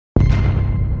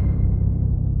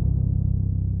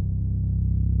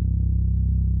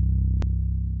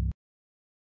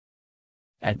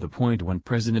at the point when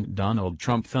President Donald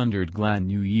Trump thundered "Glad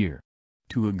New Year."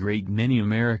 To a great many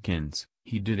Americans,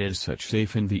 he did as such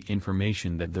safe in the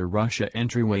information that the Russia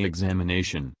entryway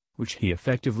examination, which he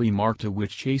effectively marked a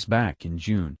witch chase back in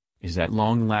June, is at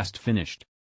long last finished.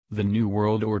 The New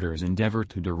World Order's endeavor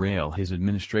to derail his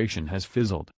administration has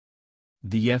fizzled.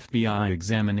 The FBI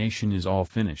examination is all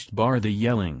finished bar the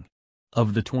yelling.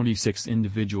 Of the 26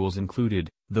 individuals included,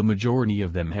 the majority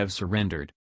of them have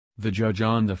surrendered. The judge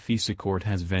on the FISA court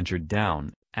has ventured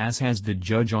down, as has the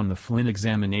judge on the Flynn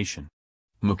examination.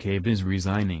 McCabe is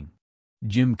resigning.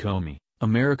 Jim Comey,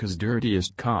 America's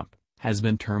dirtiest cop, has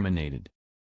been terminated.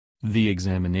 The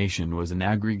examination was an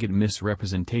aggregate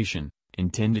misrepresentation,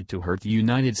 intended to hurt the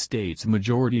United States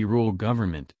majority-rule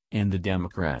government, and the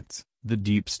Democrats, the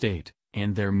deep state,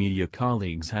 and their media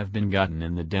colleagues have been gotten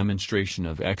in the demonstration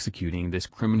of executing this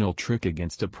criminal trick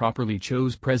against a properly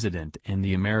chose president and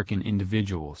the American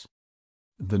individuals.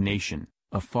 The Nation,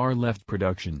 a far-left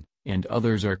production, and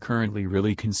others are currently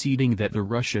really conceding that the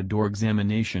Russia door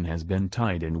examination has been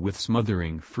tied in with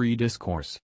smothering free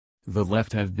discourse. The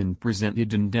left have been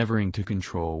presented endeavoring to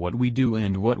control what we do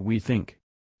and what we think.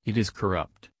 It is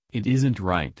corrupt, it isn't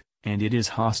right, and it is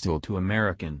hostile to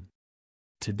American.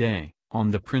 Today,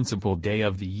 on the principal day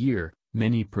of the year,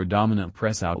 many predominant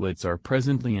press outlets are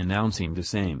presently announcing the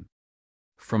same.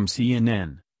 From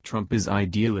CNN, Trump is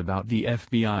ideal about the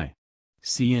FBI.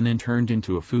 CNN turned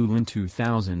into a fool in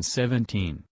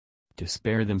 2017. To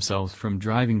spare themselves from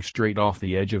driving straight off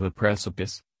the edge of a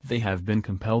precipice, they have been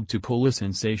compelled to pull a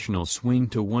sensational swing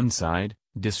to one side,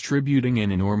 distributing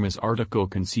an enormous article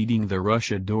conceding the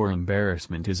Russia door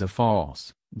embarrassment is a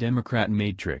false,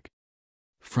 Democrat-made trick.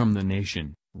 From The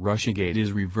Nation, Russiagate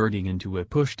is reverting into a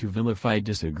push to vilify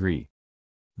disagree.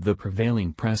 The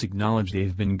prevailing press acknowledge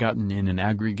they've been gotten in an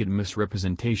aggregate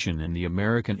misrepresentation and the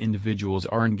American individuals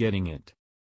aren't getting it.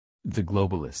 The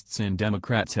globalists and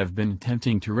Democrats have been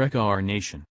attempting to wreck our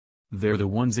nation. They're the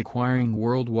ones acquiring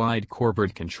worldwide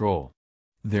corporate control.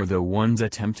 They're the ones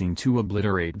attempting to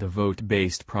obliterate the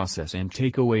vote-based process and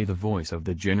take away the voice of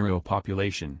the general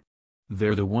population.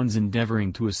 They're the ones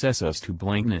endeavoring to assess us to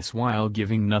blankness while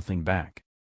giving nothing back.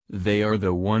 They are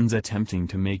the ones attempting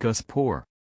to make us poor.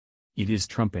 It is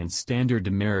Trump and standard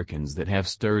Americans that have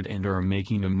stirred and are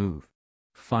making a move.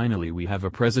 Finally, we have a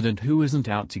president who isn't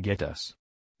out to get us.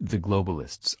 The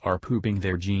globalists are pooping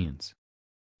their jeans.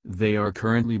 They are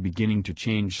currently beginning to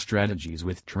change strategies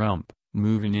with Trump,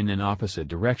 moving in an opposite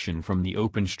direction from the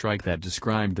open strike that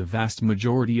described the vast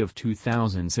majority of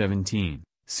 2017,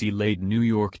 see late New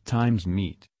York Times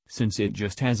meet, since it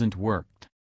just hasn't worked.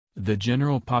 The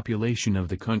general population of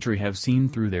the country have seen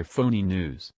through their phony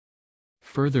news.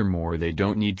 Furthermore, they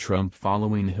don't need Trump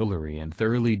following Hillary and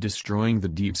thoroughly destroying the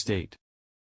deep state.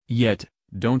 Yet,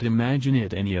 don't imagine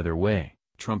it any other way,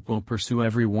 Trump will pursue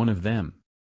every one of them.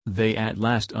 They at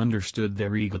last understood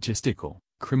their egotistical,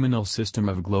 criminal system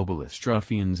of globalist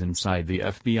ruffians inside the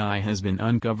FBI has been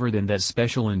uncovered and that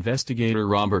special investigator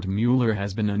Robert Mueller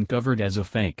has been uncovered as a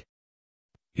fake.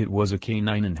 It was a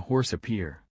canine and horse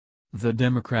appear. The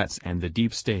Democrats and the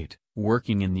deep state,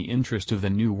 working in the interest of the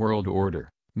New World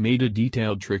Order, made a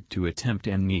detailed trick to attempt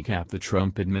and kneecap the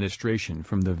Trump administration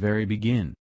from the very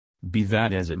begin. Be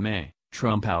that as it may,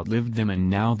 Trump outlived them and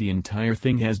now the entire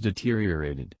thing has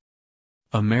deteriorated.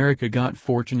 America got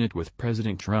fortunate with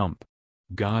President Trump.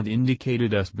 God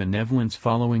indicated us benevolence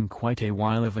following quite a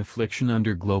while of affliction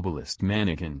under globalist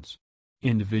mannequins.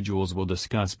 Individuals will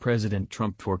discuss President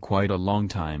Trump for quite a long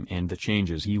time and the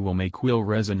changes he will make will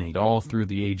resonate all through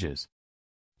the ages.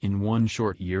 In one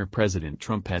short year President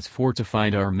Trump has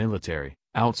fortified our military,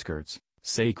 outskirts,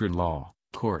 sacred law,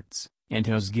 courts, and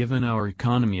has given our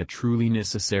economy a truly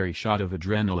necessary shot of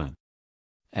adrenaline.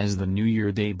 As the new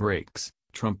year day breaks,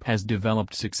 Trump has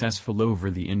developed successful over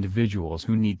the individuals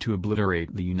who need to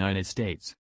obliterate the United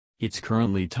States. It's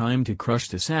currently time to crush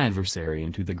this adversary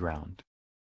into the ground.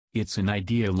 It's an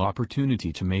ideal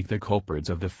opportunity to make the culprits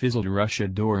of the fizzled Russia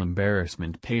door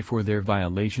embarrassment pay for their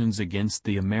violations against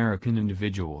the American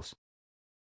individuals.